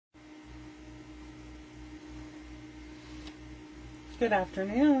Good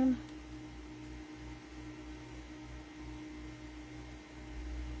afternoon.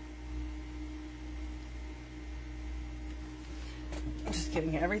 Just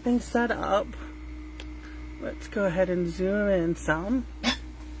getting everything set up. Let's go ahead and zoom in some.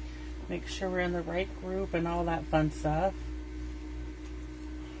 Make sure we're in the right group and all that fun stuff.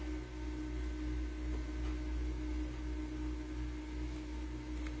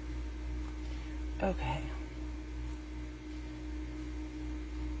 Okay.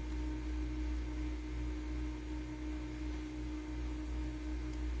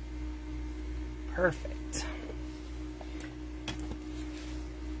 Perfect.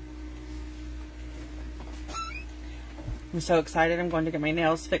 I'm so excited. I'm going to get my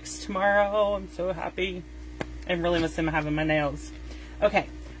nails fixed tomorrow. I'm so happy. I'm really missing having my nails. Okay,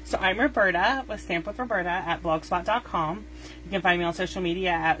 so I'm Roberta with Stamp with Roberta at blogspot.com. You can find me on social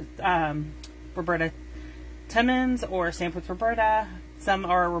media at Roberta Timmons or Stamp with Roberta. Some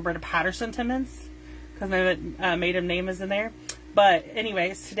are Roberta Patterson Timmons because my maiden name is in there. But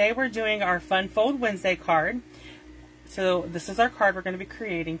anyways, today we're doing our Fun Fold Wednesday card. So this is our card we're going to be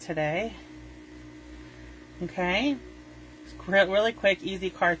creating today. Okay. Really quick, easy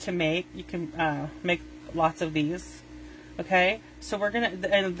card to make. You can make lots of these. Okay, so we're gonna,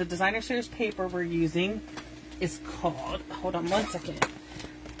 and the designer series paper we're using is called, hold on one second,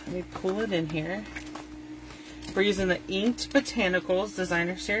 let me pull it in here. We're using the Inked Botanicals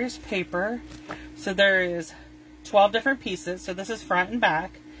designer series paper. So there is 12 different pieces. So this is front and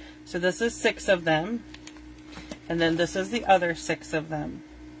back. So this is 6 of them, and then this is the other 6 of them.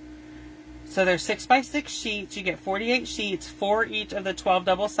 So there's 6x6 sheets. You get 48 sheets for each of the 12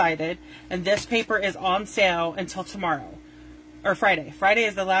 double-sided. And this paper is on sale until tomorrow. Or Friday. Friday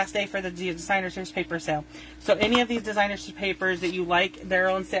is the last day for the designer series paper sale. So any of these designer series papers that you like, they're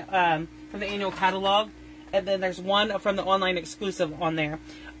on sale from the annual catalog. And then there's one from the online exclusive on there.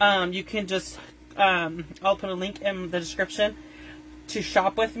 You can just, I'll put a link in the description to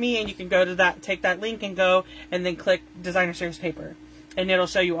shop with me. And you can go to that, take that link and go and then click designer series paper. And it'll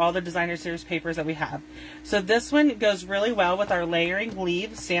show you all the designer series papers that we have. So this one goes really well with our layering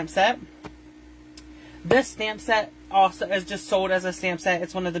leaf stamp set. This stamp set also is just sold as a stamp set.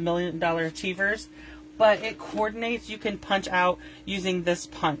 It's one of the $1 Million Achievers. But it coordinates. You can punch out using this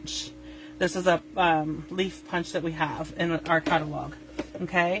punch. This is a leaf punch that we have in our catalog.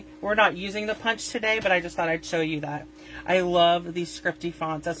 Okay? We're not using the punch today, but I just thought I'd show you that. I love these scripty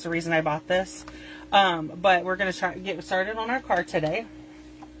fonts. That's the reason I bought this. But we're going to try to get started on our card today.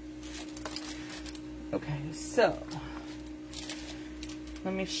 Okay, so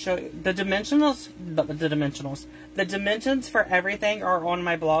let me show you the dimensionals. The dimensions for everything are on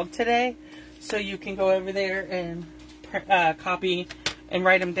my blog today, so you can go over there and copy and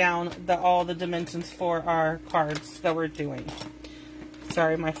write them down. All the dimensions for our cards that we're doing.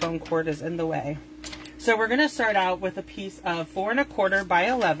 Sorry, my phone cord is in the way. So we're going to start out with a piece of 4 1/4 by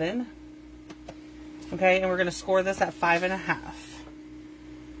 11. Okay, and we're going to score this at 5 1/2.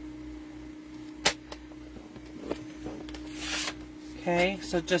 Okay,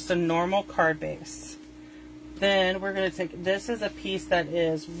 so just a normal card base. Then we're going to take, this is a piece that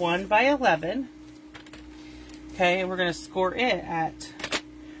is 1 by 11. Okay, and we're going to score it at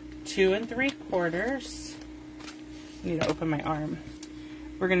 2 3/4. I need to open my arm.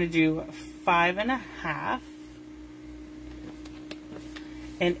 We're going to do 5 1/2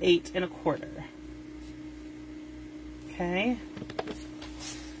 and 8 1/4. Okay,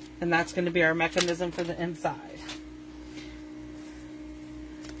 and that's going to be our mechanism for the inside.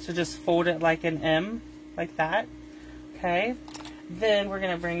 So just fold it like an M, like that. Okay, then we're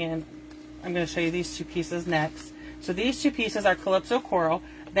going to bring in, I'm going to show you these 2 pieces next. So these 2 pieces are Calypso Coral.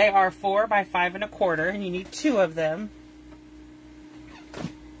 They are 4 by 5 1/4, and you need 2 of them.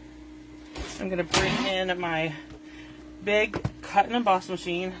 I'm going to bring in my big cut and emboss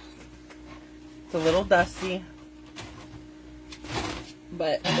machine. It's a little dusty,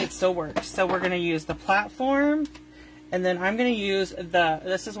 but it still works. So we're going to use the platform, and then I'm going to use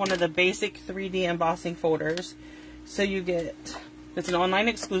this is one of the basic 3D embossing folders. So you get, it's an online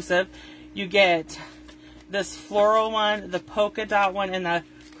exclusive. You get this floral one, the polka dot one, and the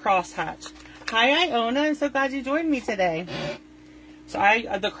crosshatch. Hi Iona, I'm so glad you joined me today. So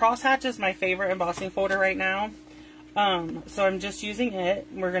the crosshatch is my favorite embossing folder right now. So I'm just using it.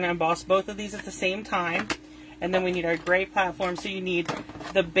 We're going to emboss both of these at the same time. And then we need our gray platform. So you need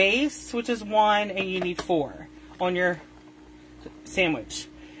the base, which is 1, and you need 4 on your sandwich.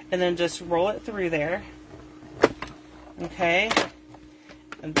 And then just roll it through there. Okay.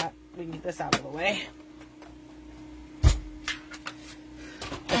 And that, we need this out of the way.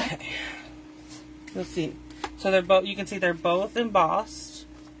 Okay. Let's see. So they're both, you can see they're both embossed.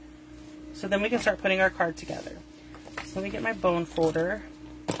 So then we can start putting our card together. So let me get my bone folder.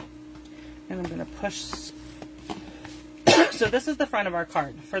 And I'm going to push. So this is the front of our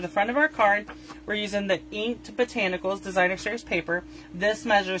card. For the front of our card, we're using the Inked Botanicals Designer Series paper. This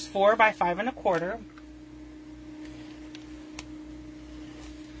measures 4 by 5 1/4.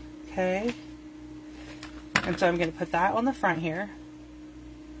 Okay. And so I'm going to put that on the front here.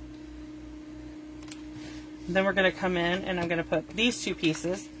 Then we're going to come in and I'm going to put these two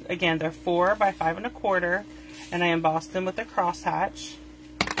pieces. Again, they're 4 by 5 1/4, and I embossed them with a crosshatch.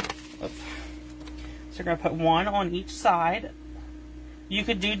 Oops. So we're going to put one on each side. You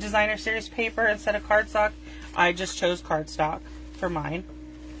could do Designer Series paper instead of cardstock. I just chose cardstock for mine.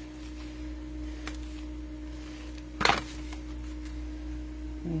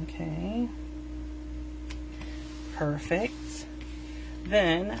 Okay. Perfect.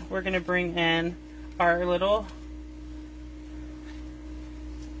 Then we're going to bring in our little,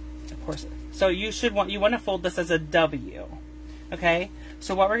 of course, so you want to fold this as a W. Okay,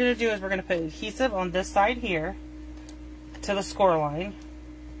 so what we're going to do is we're going to put adhesive on this side here to the score line.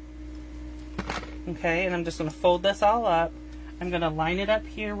 Okay, and I'm just going to fold this all up. I'm going to line it up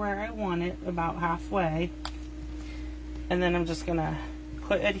here where I want it, about halfway. And then I'm just going to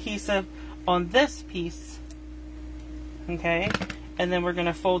put adhesive on this piece. Okay, and then we're going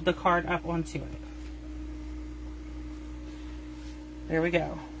to fold the card up onto it. There we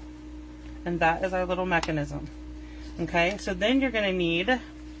go. And that is our little mechanism. Okay, so then you're going to need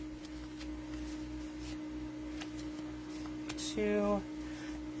 2,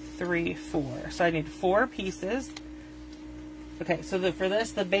 3, 4. So I need 4 pieces. Okay, so for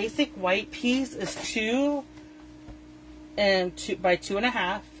this, the basic white piece is 2 by 2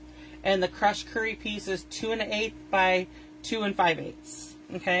 1/2, and the crushed curry piece is 2 1/8 by 2 5/8.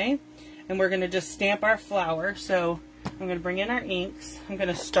 Okay, and we're going to just stamp our flower. So I'm going to bring in our inks. I'm going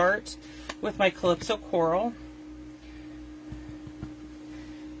to start with my Calypso Coral.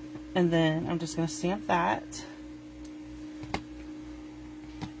 And then I'm just going to stamp that.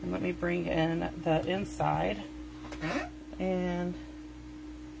 And let me bring in the inside. And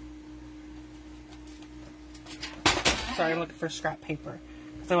sorry, I'm looking for scrap paper,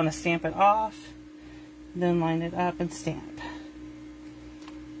 because I want to stamp it off, then line it up and stamp.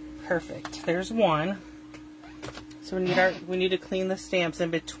 Perfect. There's one. So we need to clean the stamps in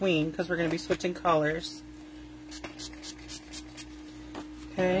between, because we're going to be switching colors.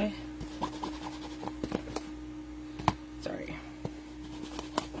 Okay. Sorry.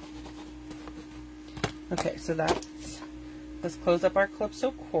 Okay, so let's close up our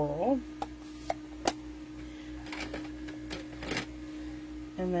Calypso Coral.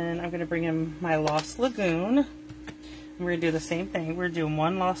 And then I'm going to bring in my Lost Lagoon. And we're going to do the same thing. We're doing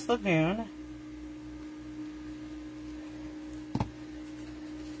one Lost Lagoon.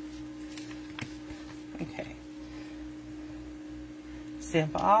 Okay.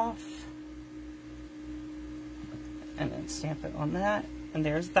 Stamp off. And then stamp it on that. And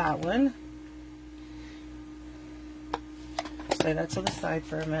there's that one. Lay that to the side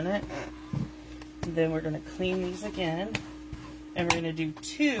for a minute. And then we're going to clean these again. And we're going to do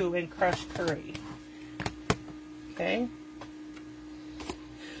 2 in crushed curry. Okay.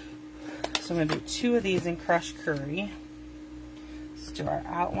 So I'm going to do 2 of these in crushed curry. Let's do our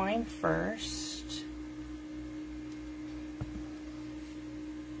outline first.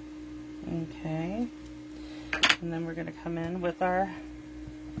 Okay. And then we're going to come in with our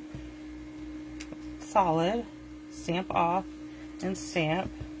solid. Stamp off and stamp.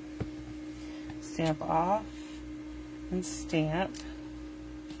 Stamp off and stamp.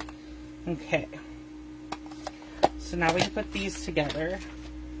 Okay. So now we can put these together.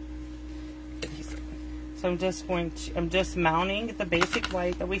 So I'm just mounting the basic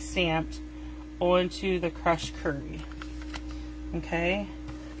white that we stamped onto the crushed curry. Okay.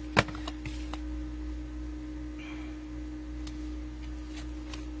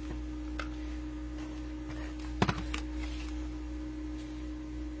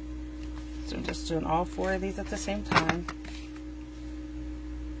 So I'm just doing all 4 of these at the same time.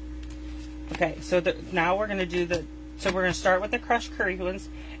 Okay, so now we're going to do so we're going to start with the crushed curry ones,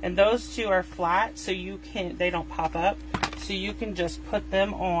 and those 2 are flat, so they don't pop up, so you can just put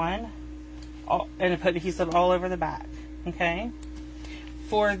them on and put adhesive all over the back. Okay.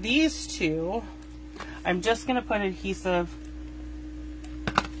 For these 2, I'm just going to put adhesive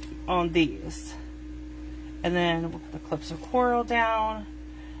on these, and then we'll put the Calypso Coral down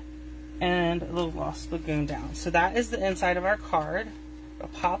and a little Lost Lagoon down. So that is the inside of our card. It'll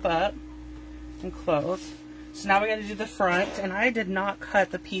pop up and close. So now we got to do the front, and I did not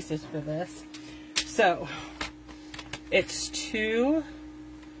cut the pieces for this. So It's 2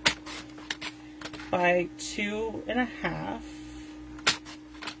 by 2.5.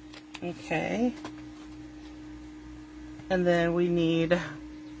 Okay. And then we need,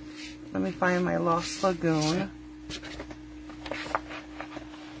 let me find my Lost Lagoon.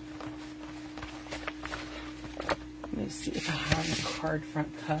 Let me see if I have a card front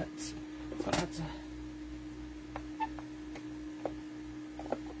cut. So that's a,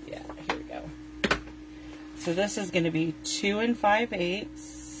 yeah, here we go. So this is going to be 2 5/8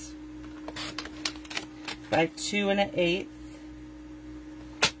 by 2 1/8.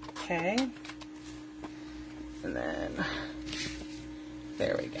 Okay. And then,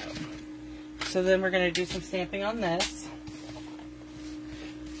 there we go. So then we're going to do some stamping on this.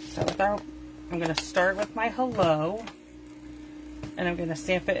 So I'm going to start with my hello. And I'm going to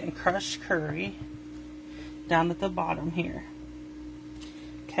stamp it in crushed curry down at the bottom here.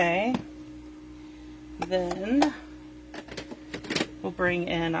 Okay. Then we'll bring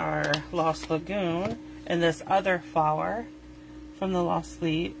in our Lost Lagoon and this other flower from the Lost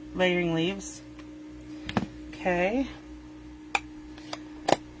Layering Leaves. Okay.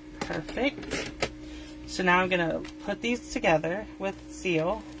 Perfect. So now I'm going to put these together with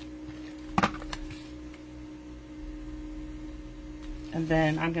seal. And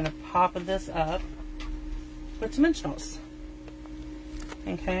then I'm going to pop this up with dimensionals.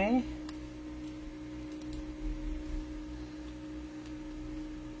 Okay.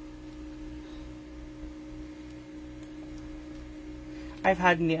 I've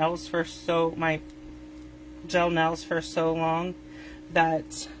had nails for my gel nails for so long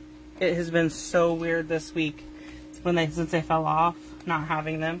that it has been so weird this week since they fell off, not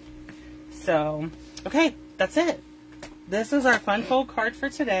having them. So, okay, that's it. This is our fun fold card for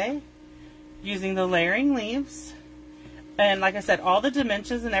today using the layering leaves. And like I said, all the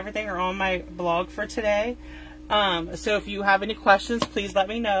dimensions and everything are on my blog for today. So if you have any questions, please let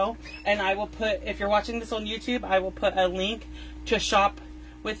me know. And I will put, if you're watching this on YouTube, I will put a link to shop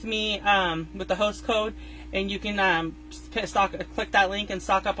with me with the host code. And you can click that link and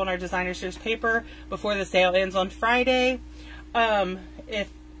stock up on our Designer Series paper before the sale ends on Friday.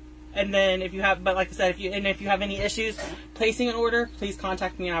 And then if you have, but like I said, if you have any issues placing an order, please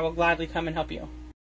contact me and I will gladly come and help you.